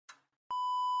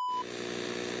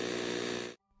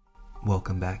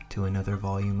Welcome back to another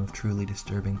volume of truly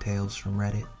disturbing tales from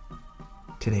Reddit.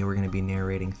 Today we're going to be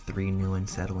narrating 3 new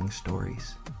unsettling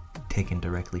stories, taken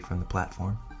directly from the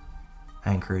platform.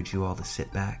 I encourage you all to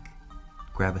sit back,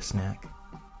 grab a snack,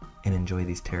 and enjoy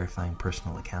these terrifying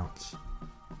personal accounts.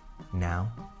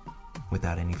 Now,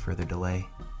 without any further delay,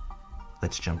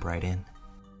 let's jump right in.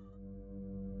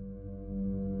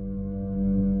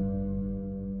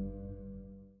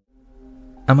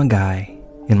 I'm a guy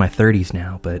in my 30s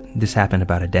now, but this happened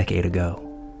about a decade ago,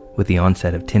 with the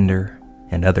onset of Tinder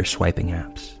and other swiping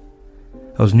apps.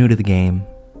 I was new to the game,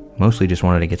 mostly just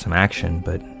wanted to get some action,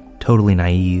 but totally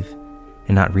naive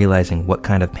and not realizing what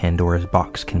kind of Pandora's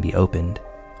box can be opened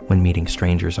when meeting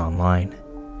strangers online.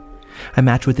 I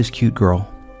match with this cute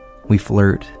girl, we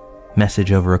flirt,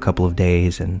 message over a couple of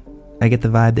days, and I get the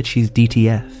vibe that she's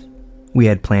DTF. We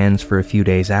had plans for a few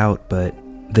days out, but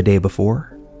the day before,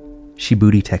 she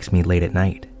booty texts me late at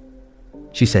night.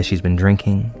 She says she's been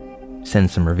drinking,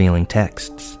 sends some revealing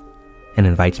texts, and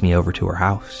invites me over to her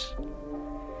house.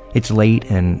 It's late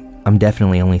and I'm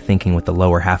definitely only thinking with the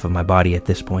lower half of my body at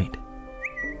this point.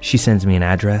 She sends me an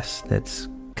address that's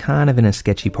kind of in a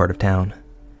sketchy part of town.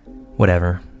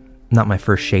 Whatever, not my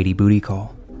first shady booty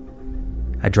call.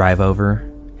 I drive over,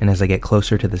 and as I get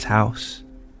closer to this house,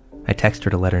 I text her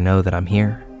to let her know that I'm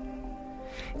here.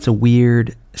 It's a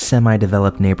weird,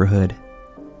 semi-developed neighborhood,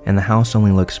 and the house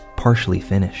only looks partially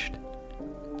finished.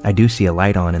 I do see a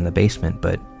light on in the basement,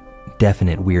 but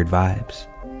definite weird vibes.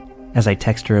 As I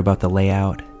text her about the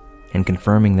layout and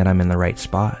confirming that I'm in the right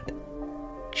spot,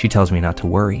 she tells me not to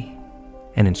worry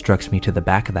and instructs me to the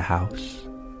back of the house,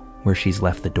 where she's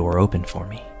left the door open for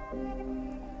me.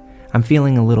 I'm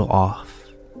feeling a little off,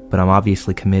 but I'm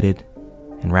obviously committed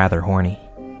and rather horny.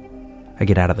 I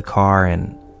get out of the car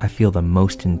and I feel the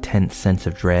most intense sense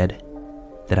of dread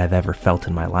that I've ever felt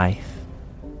in my life.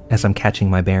 As I'm catching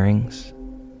my bearings,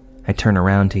 I turn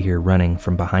around to hear running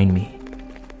from behind me,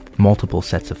 multiple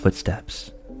sets of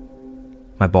footsteps.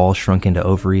 My balls shrunk into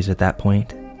ovaries at that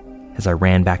point as I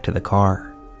ran back to the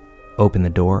car, opened the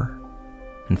door,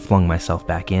 and flung myself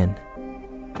back in.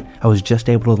 I was just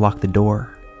able to lock the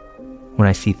door when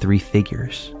I see 3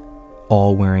 figures,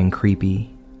 all wearing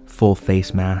creepy, full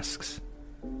face masks.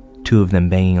 2 of them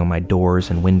banging on my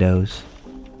doors and windows,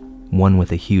 one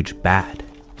with a huge bat,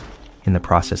 in the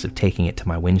process of taking it to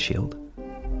my windshield.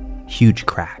 Huge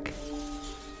crack.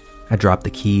 I dropped the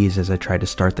keys as I tried to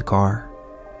start the car.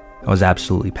 I was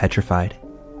absolutely petrified.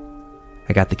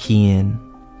 I got the key in,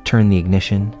 turned the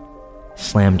ignition,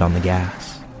 slammed on the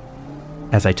gas.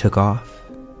 As I took off,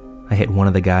 I hit one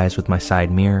of the guys with my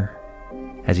side mirror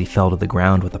as he fell to the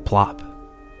ground with a plop.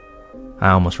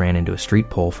 I almost ran into a street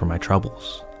pole for my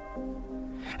troubles.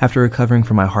 After recovering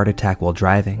from my heart attack while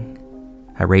driving,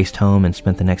 I raced home and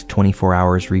spent the next 24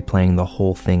 hours replaying the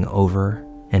whole thing over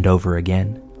and over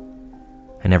again.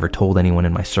 I never told anyone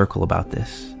in my circle about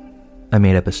this. I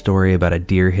made up a story about a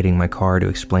deer hitting my car to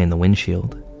explain the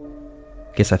windshield.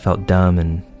 Guess I felt dumb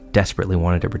and desperately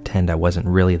wanted to pretend I wasn't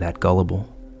really that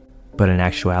gullible. But in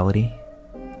actuality,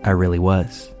 I really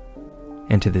was.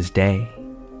 And to this day,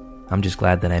 I'm just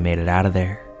glad that I made it out of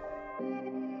there.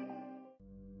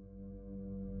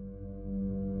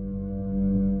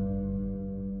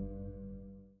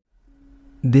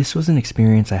 This was an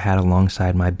experience I had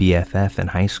alongside my BFF in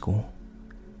high school.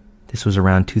 This was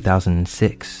around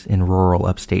 2006 in rural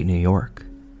upstate New York.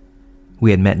 We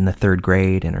had met in the 3rd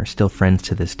grade and are still friends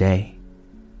to this day,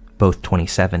 both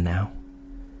 27 now.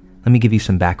 Let me give you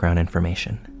some background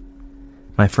information.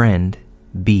 My friend,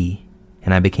 B,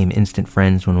 and I became instant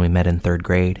friends when we met in 3rd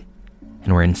grade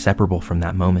and were inseparable from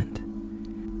that moment.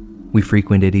 We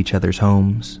frequented each other's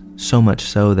homes, so much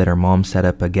so that her mom set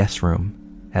up a guest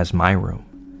room as my room.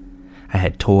 I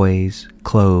had toys,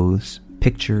 clothes,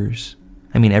 pictures.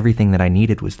 Everything that I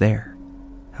needed was there.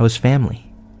 I was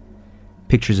family.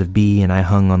 Pictures of B and I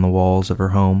hung on the walls of her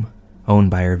home, owned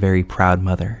by her very proud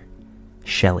mother,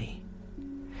 Shelley.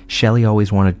 Shelley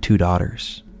always wanted 2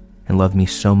 daughters and loved me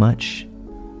so much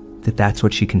that that's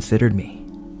what she considered me,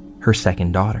 her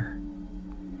second daughter.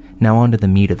 Now on to the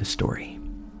meat of the story.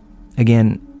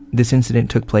 Again, this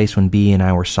incident took place when B and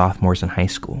I were sophomores in high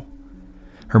school.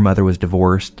 Her mother was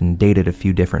divorced and dated a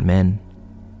few different men,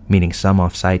 meeting some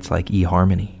off sites like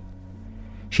eHarmony.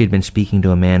 She had been speaking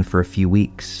to a man for a few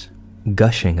weeks,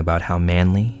 gushing about how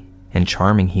manly and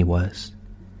charming he was.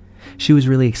 She was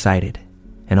really excited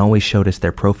and always showed us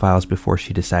their profiles before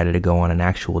she decided to go on an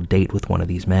actual date with one of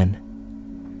these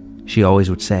men. She always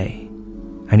would say,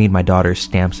 "I need my daughter's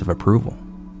stamps of approval."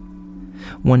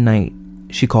 One night,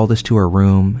 she called us to her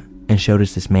room and showed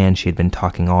us this man she had been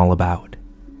talking all about.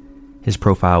 His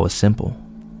profile was simple,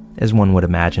 as one would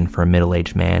imagine for a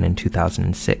middle-aged man in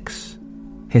 2006.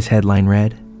 His headline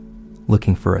read,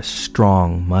 "Looking for a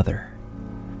strong mother."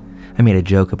 I made a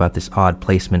joke about this odd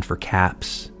placement for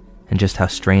caps and just how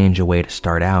strange a way to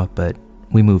start out, but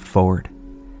we moved forward.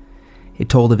 It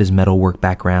told of his metalwork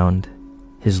background,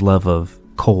 his love of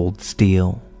cold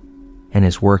steel, and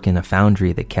his work in a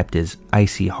foundry that kept his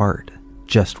icy heart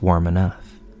just warm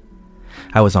enough.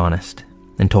 I was honest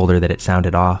and told her that it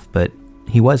sounded off, but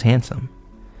he was handsome,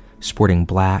 sporting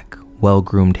black,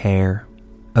 well-groomed hair,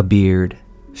 a beard,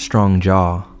 strong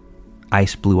jaw,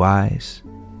 ice blue eyes,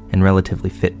 and relatively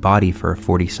fit body for a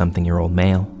 40-something-year-old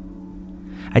male.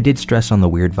 I did stress on the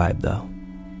weird vibe, though.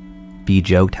 B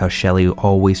joked how Shelley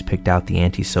always picked out the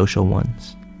antisocial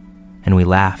ones, and we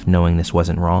laughed knowing this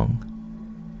wasn't wrong.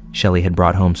 Shelley had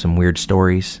brought home some weird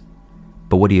stories,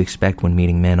 but what do you expect when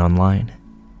meeting men online?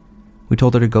 We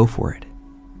told her to go for it,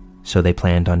 so they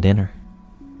planned on dinner.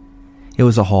 It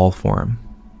was a haul for him,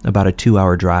 about a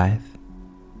 2-hour drive.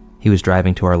 He was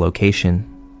driving to our location,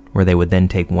 where they would then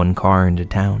take one car into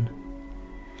town.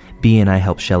 B and I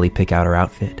helped Shelley pick out her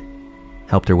outfit,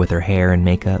 helped her with her hair and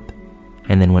makeup,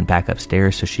 and then went back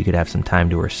upstairs so she could have some time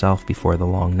to herself before the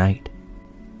long night.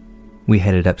 We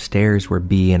headed upstairs where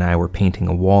B and I were painting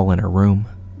a wall in her room,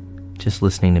 just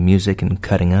listening to music and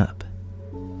cutting up.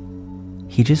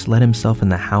 He just let himself in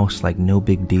the house like no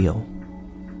big deal.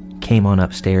 Came on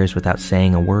upstairs without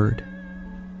saying a word.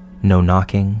 No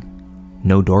knocking,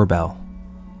 no doorbell.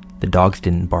 The dogs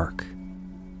didn't bark.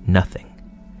 Nothing.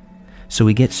 So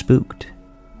we get spooked,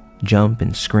 jump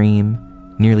and scream,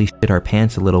 nearly shit our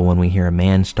pants a little when we hear a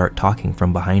man start talking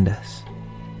from behind us.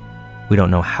 We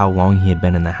don't know how long he had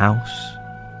been in the house.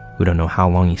 We don't know how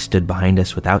long he stood behind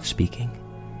us without speaking.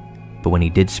 But when he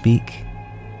did speak,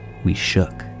 we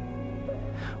shook.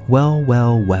 Well,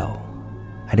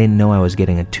 I didn't know I was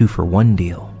getting a 2-for-1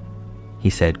 deal, he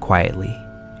said quietly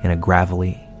in a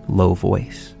gravelly, low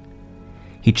voice.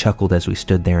 He chuckled as we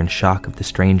stood there in shock of the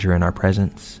stranger in our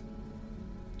presence.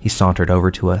 He sauntered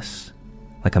over to us,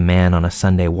 like a man on a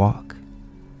Sunday walk.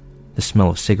 The smell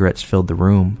of cigarettes filled the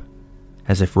room,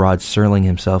 as if Rod Serling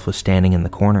himself was standing in the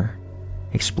corner,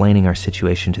 explaining our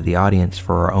situation to the audience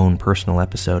for our own personal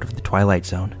episode of The Twilight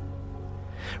Zone.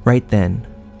 Right then,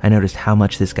 I noticed how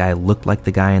much this guy looked like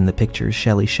the guy in the pictures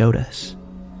Shelley showed us,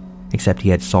 except he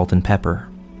had salt and pepper,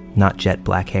 not jet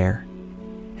black hair,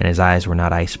 and his eyes were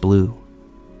not ice blue,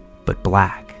 but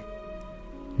black.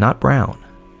 Not brown,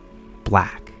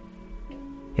 black.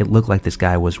 It looked like this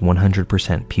guy was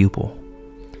 100% pupil.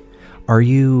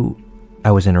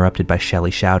 I was interrupted by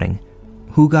Shelley shouting,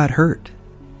 "Who got hurt?"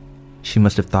 She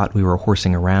must have thought we were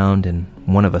horsing around and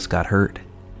one of us got hurt.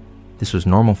 This was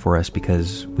normal for us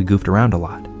because we goofed around a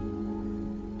lot.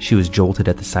 She was jolted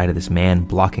at the sight of this man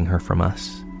blocking her from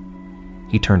us.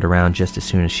 He turned around just as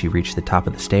soon as she reached the top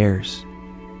of the stairs,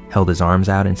 held his arms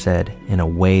out and said, in a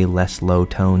way less low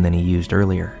tone than he used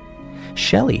earlier,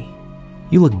 "Shelley,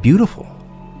 you look beautiful."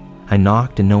 I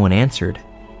knocked and no one answered.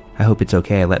 I hope it's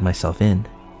okay I let myself in.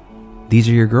 "These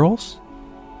are your girls?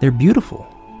 They're beautiful.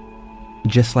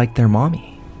 Just like their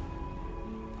mommy."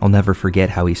 I'll never forget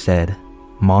how he said,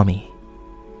 "Mommy."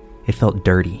 It felt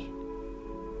dirty.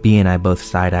 B and I both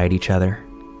side-eyed each other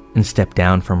and stepped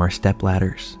down from our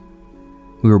stepladders.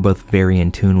 We were both very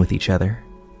in tune with each other.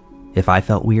 If I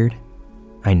felt weird,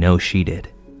 I know she did.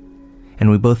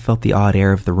 And we both felt the odd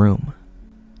air of the room.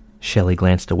 Shelley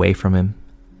glanced away from him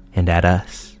and at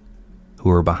us, who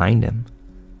were behind him,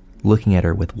 looking at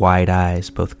her with wide eyes,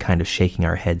 both kind of shaking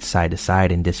our heads side to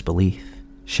side in disbelief.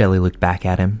 Shelley looked back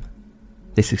at him.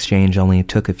 This exchange only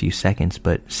took a few seconds,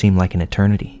 but seemed like an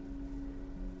eternity.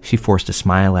 She forced a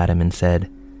smile at him and said,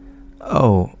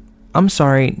 "Oh, I'm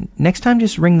sorry. Next time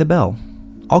just ring the bell.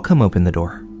 I'll come open the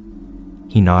door."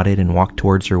 He nodded and walked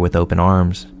towards her with open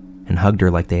arms and hugged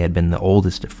her like they had been the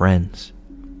oldest of friends.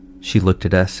 She looked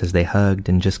at us as they hugged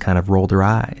and just kind of rolled her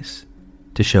eyes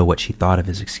to show what she thought of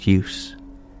his excuse.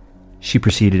 She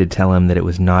proceeded to tell him that it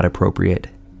was not appropriate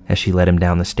as she led him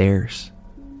down the stairs,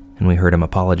 and we heard him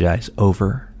apologize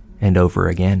over and over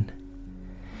again.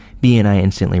 B and I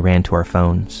instantly ran to our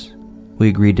phones. We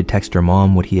agreed to text her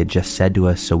mom what he had just said to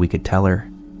us so we could tell her,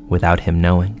 without him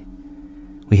knowing.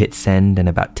 We hit send, and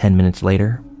about 10 minutes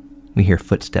later, we hear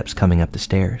footsteps coming up the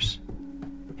stairs.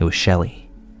 It was Shelley,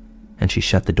 and she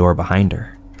shut the door behind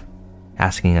her,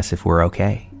 asking us if we're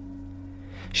okay.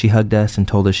 She hugged us and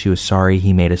told us she was sorry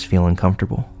he made us feel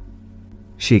uncomfortable.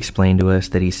 She explained to us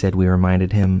that he said we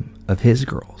reminded him of his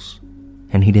girls,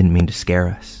 and he didn't mean to scare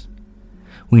us.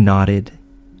 We nodded,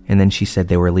 and then she said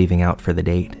they were leaving out for the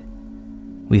date.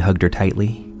 We hugged her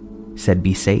tightly, said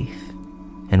be safe,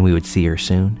 and we would see her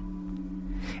soon.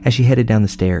 As she headed down the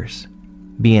stairs,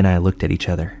 Bea and I looked at each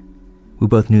other. We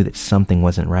both knew that something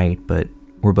wasn't right, but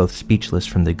we're both speechless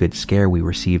from the good scare we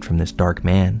received from this dark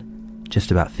man just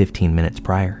about 15 minutes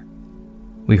prior.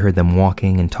 We heard them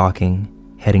walking and talking,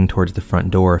 heading towards the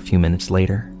front door a few minutes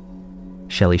later.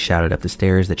 Shelley shouted up the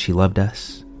stairs that she loved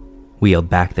us. We yelled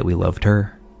back that we loved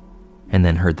her, and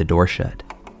then heard the door shut.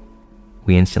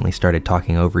 We instantly started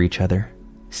talking over each other,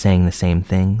 saying the same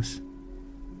things.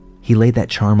 "He laid that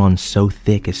charm on so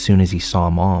thick as soon as he saw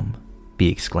Mom," Bea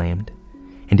exclaimed.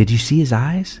 "And did you see his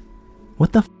eyes?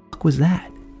 What the fuck was that?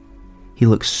 He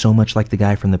looks so much like the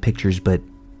guy from the pictures, but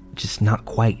just not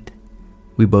quite."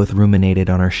 We both ruminated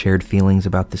on our shared feelings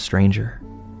about the stranger.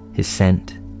 His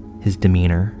scent, his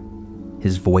demeanor,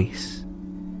 his voice.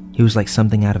 He was like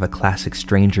something out of a classic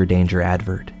stranger danger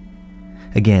advert.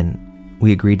 Again,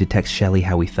 we agreed to text Shelley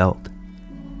how we felt.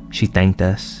 She thanked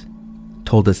us,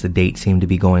 told us the date seemed to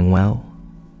be going well,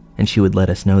 and she would let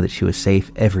us know that she was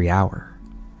safe every hour.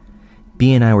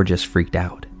 Bea and I were just freaked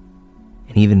out,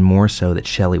 and even more so that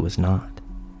Shelley was not.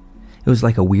 It was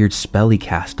like a weird spell he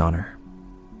cast on her.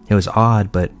 It was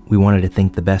odd, but we wanted to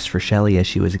think the best for Shelley as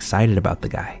she was excited about the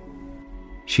guy.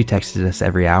 She texted us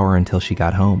every hour until she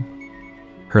got home.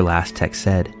 Her last text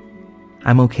said,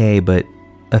 "I'm okay, but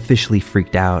officially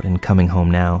freaked out and coming home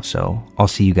now, so I'll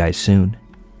see you guys soon."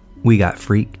 We got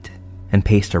freaked and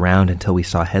paced around until we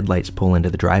saw headlights pull into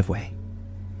the driveway.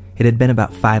 It had been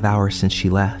about 5 hours since she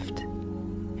left,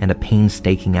 and a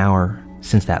painstaking hour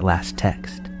since that last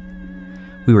text.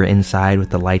 We were inside with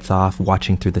the lights off,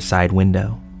 watching through the side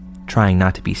window, trying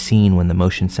not to be seen when the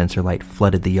motion sensor light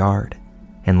flooded the yard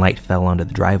and light fell onto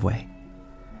the driveway.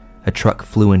 A truck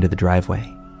flew into the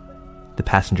driveway. The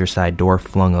passenger side door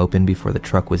flung open before the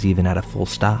truck was even at a full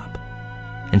stop,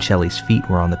 and Shelley's feet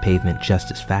were on the pavement just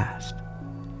as fast.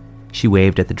 She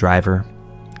waved at the driver,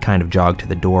 kind of jogged to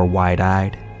the door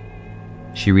wide-eyed.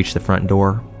 She reached the front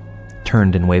door,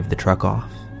 turned and waved the truck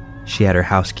off. She had her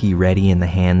house key ready in the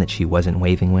hand that she wasn't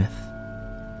waving with.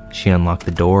 She unlocked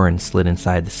the door and slid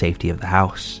inside the safety of the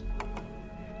house.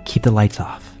 "Keep the lights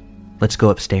off. Let's go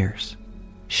upstairs,"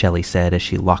 Shelley said as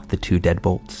she locked the 2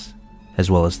 deadbolts,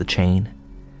 as well as the chain.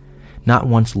 Not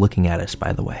once looking at us,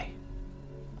 by the way.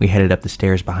 We headed up the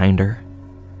stairs behind her,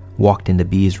 walked into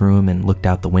Bea's room and looked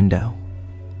out the window,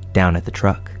 down at the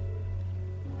truck,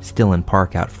 still in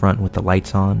park out front with the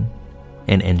lights on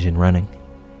and engine running.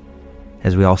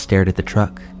 As we all stared at the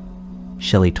truck,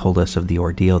 Shelley told us of the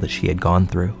ordeal that she had gone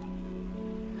through.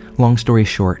 Long story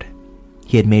short,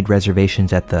 he had made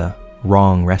reservations at the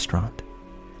wrong restaurant,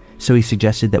 so he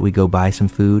suggested that we go buy some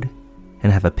food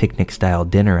and have a picnic-style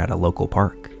dinner at a local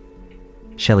park.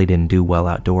 Shelley didn't do well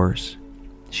outdoors.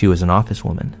 She was an office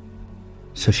woman,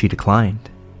 so she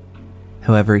declined.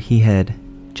 However, he had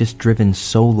just driven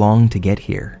so long to get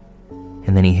here,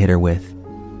 and then he hit her with,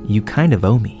 "You kind of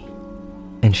owe me."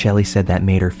 And Shelley said that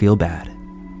made her feel bad,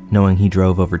 knowing he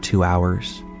drove over 2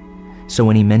 hours. So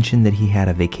when he mentioned that he had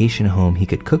a vacation home he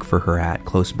could cook for her at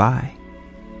close by,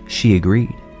 she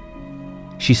agreed.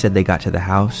 She said they got to the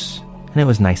house, and it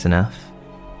was nice enough.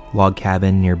 Log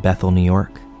cabin near Bethel, New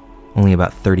York, only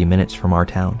about 30 minutes from our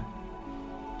town.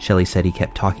 Shelley said he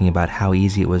kept talking about how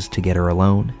easy it was to get her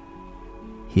alone.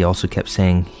 He also kept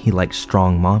saying he liked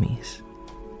strong mommies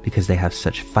because they have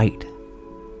such fight,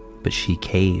 but she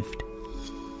caved.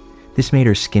 This made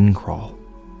her skin crawl.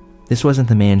 This wasn't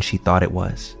the man she thought it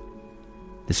was.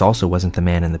 This also wasn't the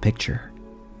man in the picture,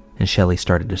 and Shelley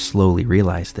started to slowly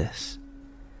realize this.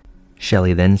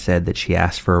 Shelley then said that she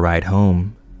asked for a ride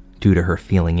home due to her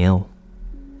feeling ill.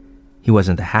 He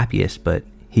wasn't the happiest, but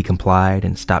he complied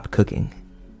and stopped cooking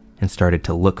and started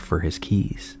to look for his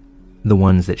keys, the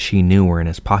ones that she knew were in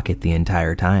his pocket the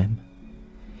entire time.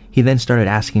 He then started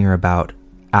asking her about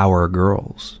our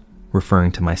girls,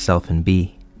 referring to myself and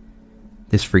Bea.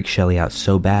 This freaked Shelley out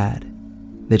so bad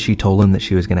that she told him that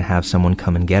she was going to have someone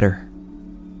come and get her,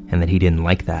 and that he didn't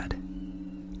like that,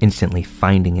 instantly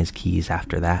finding his keys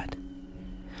after that.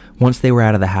 Once they were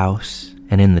out of the house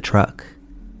and in the truck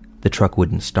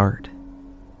wouldn't start,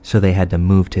 so they had to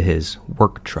move to his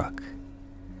work truck.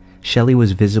 Shelley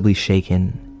was visibly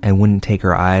shaken and wouldn't take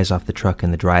her eyes off the truck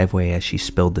in the driveway as she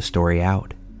spilled the story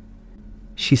out.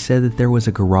 She said that there was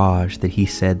a garage that he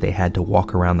said they had to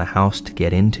walk around the house to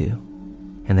get into,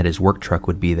 and that his work truck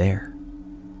would be there.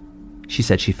 She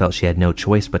said she felt she had no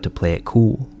choice but to play it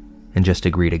cool and just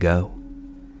agree to go.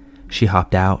 She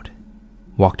hopped out,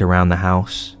 walked around the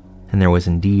house, and there was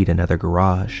indeed another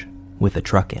garage with a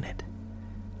truck in it.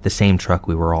 The same truck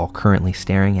we were all currently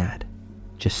staring at,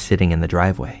 just sitting in the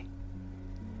driveway.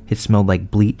 It smelled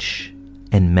like bleach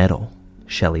and metal,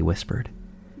 Shelley whispered.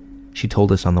 She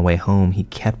told us on the way home he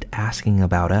kept asking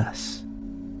about us.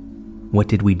 What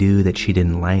did we do that she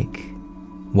didn't like?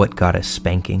 What got us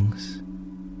spankings?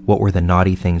 What were the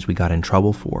naughty things we got in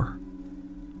trouble for?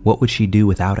 What would she do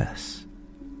without us?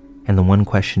 And the one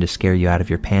question to scare you out of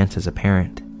your pants as a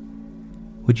parent: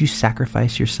 would you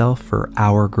sacrifice yourself for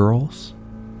our girls?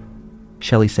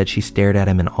 Shelley said she stared at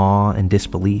him in awe and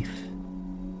disbelief,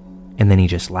 and then he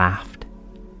just laughed.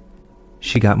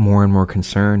 She got more and more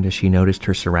concerned as she noticed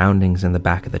her surroundings in the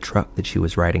back of the truck that she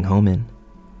was riding home in.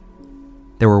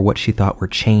 There were what she thought were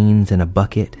chains and a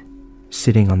bucket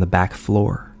sitting on the back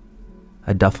floor,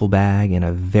 a duffel bag, and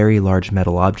a very large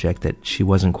metal object that she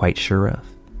wasn't quite sure of.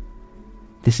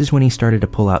 This is when he started to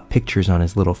pull out pictures on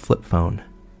his little flip phone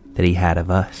that he had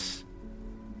of us.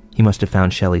 He must have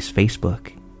found Shelley's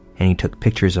Facebook, and he took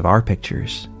pictures of our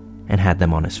pictures and had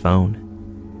them on his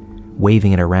phone,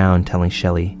 waving it around, telling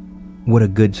Shelley what a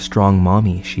good, strong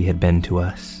mommy she had been to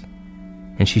us,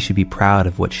 and she should be proud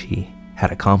of what she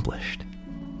had accomplished.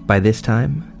 By this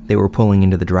time, they were pulling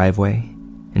into the driveway,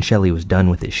 and Shelley was done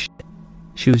with his shit.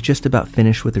 She was just about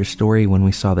finished with her story when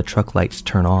we saw the truck lights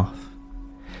turn off.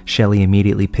 Shelley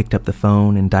immediately picked up the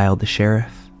phone and dialed the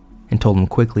sheriff, and told him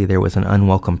quickly there was an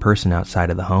unwelcome person outside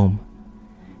of the home.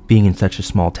 Being in such a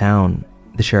small town,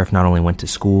 the sheriff not only went to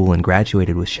school and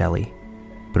graduated with Shelley,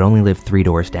 but only lived 3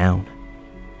 doors down.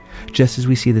 Just as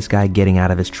we see this guy getting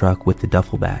out of his truck with the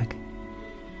duffel bag,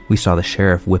 we saw the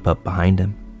sheriff whip up behind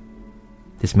him.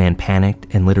 This man panicked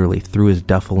and literally threw his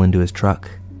duffel into his truck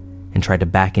and tried to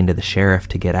back into the sheriff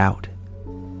to get out.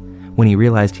 When he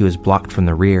realized he was blocked from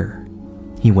the rear,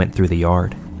 he went through the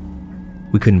yard.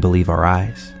 We couldn't believe our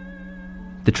eyes.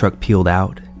 The truck peeled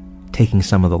out, taking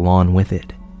some of the lawn with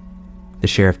it. The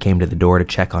sheriff came to the door to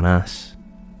check on us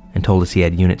and told us he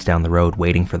had units down the road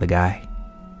waiting for the guy.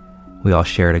 We all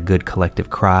shared a good collective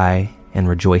cry and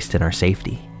rejoiced in our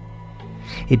safety.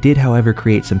 It did, however,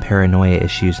 create some paranoia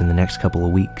issues in the next couple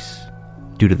of weeks,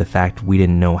 due to the fact we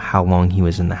didn't know how long he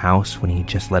was in the house when he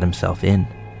just let himself in.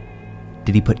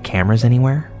 Did he put cameras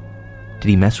anywhere? Did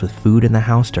he mess with food in the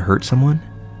house to hurt someone?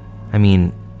 I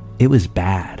mean, it was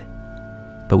bad,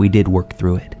 but we did work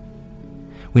through it.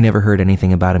 We never heard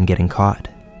anything about him getting caught,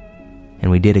 and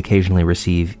we did occasionally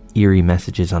receive eerie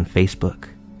messages on Facebook,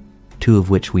 2 of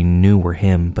which we knew were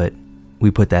him, but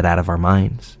we put that out of our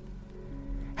minds.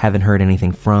 Haven't heard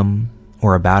anything from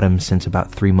or about him since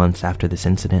about 3 months after this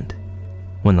incident,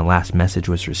 when the last message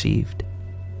was received.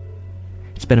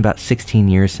 It's been about 16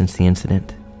 years since the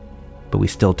incident, but we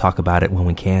still talk about it when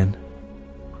we can.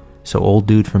 So old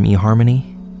dude from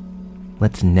eHarmony,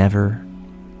 let's never,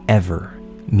 ever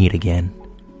meet again.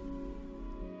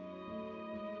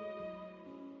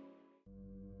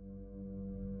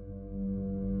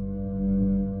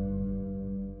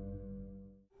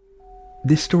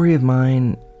 This story of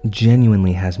mine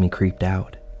genuinely has me creeped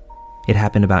out. It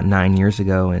happened about 9 years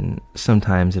ago, and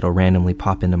sometimes it'll randomly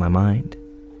pop into my mind,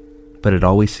 but it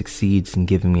always succeeds in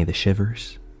giving me the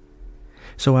shivers.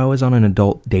 So I was on an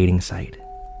adult dating site,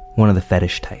 one of the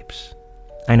fetish types.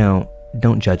 I know,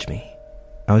 don't judge me.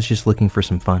 I was just looking for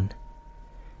some fun.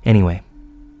 Anyway,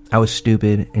 I was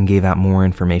stupid and gave out more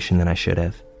information than I should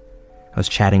have. I was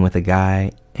chatting with a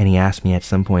guy, and he asked me at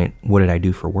some point, what did I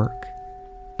do for work?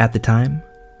 At the time,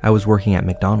 I was working at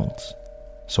McDonald's,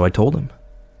 so I told him.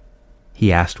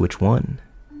 He asked which one,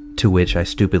 to which I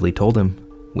stupidly told him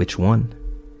which one.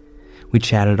 We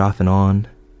chatted off and on.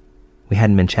 We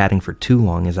hadn't been chatting for too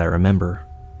long, as I remember,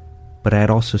 but I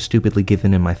had also stupidly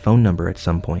given him my phone number at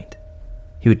some point.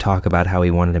 He would talk about how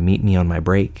he wanted to meet me on my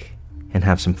break and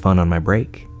have some fun on my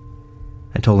break.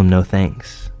 I told him no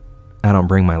thanks. I don't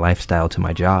bring my lifestyle to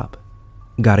my job.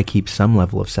 Gotta keep some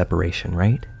level of separation,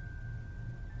 right?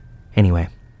 Anyway,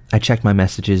 I checked my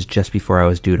messages just before I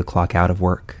was due to clock out of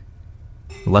work.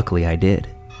 Luckily, I did.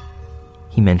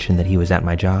 He mentioned that he was at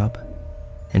my job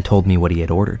and told me what he had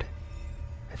ordered.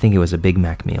 I think it was a Big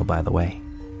Mac meal, by the way.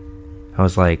 I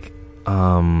was like,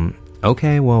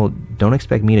 okay, well, don't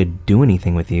expect me to do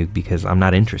anything with you because I'm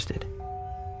not interested.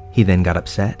 He then got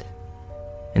upset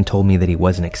and told me that he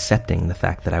wasn't accepting the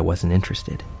fact that I wasn't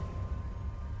interested.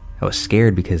 I was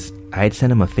scared because I had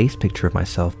sent him a face picture of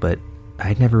myself, but I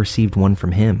had never received one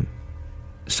from him,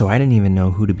 so I didn't even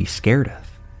know who to be scared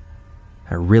of.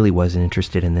 I really wasn't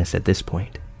interested in this at this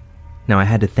point. Now I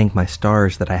had to thank my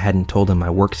stars that I hadn't told him my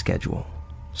work schedule,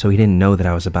 so he didn't know that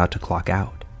I was about to clock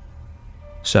out.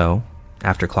 So,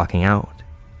 after clocking out,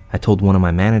 I told one of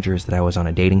my managers that I was on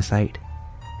a dating site,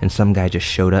 and some guy just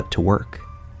showed up to work.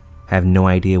 I have no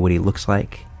idea what he looks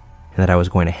like, and that I was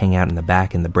going to hang out in the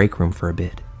back in the break room for a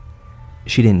bit.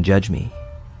 She didn't judge me,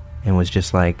 and was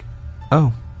just like,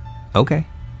 oh, okay.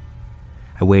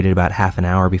 I waited about half an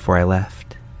hour before I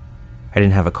left. I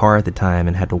didn't have a car at the time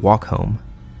and had to walk home,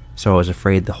 so I was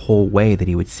afraid the whole way that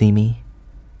he would see me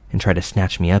and try to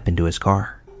snatch me up into his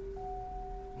car.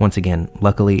 Once again,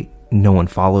 luckily, no one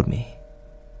followed me,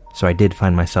 so I did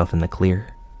find myself in the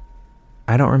clear.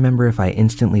 I don't remember if I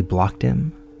instantly blocked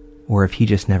him or if he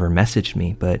just never messaged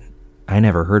me, but I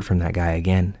never heard from that guy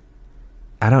again.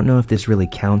 I don't know if this really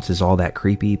counts as all that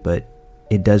creepy, but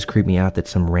it does creep me out that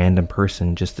some random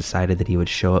person just decided that he would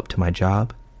show up to my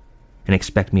job and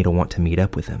expect me to want to meet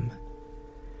up with him.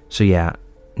 So yeah,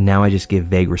 now I just give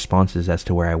vague responses as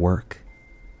to where I work.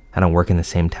 I don't work in the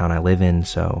same town I live in,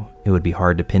 so it would be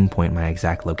hard to pinpoint my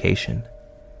exact location.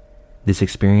 This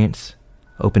experience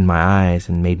opened my eyes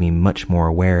and made me much more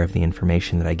aware of the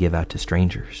information that I give out to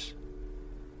strangers.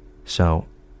 So,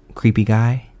 creepy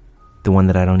guy, the one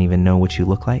that I don't even know what you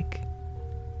look like,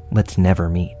 let's never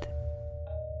meet.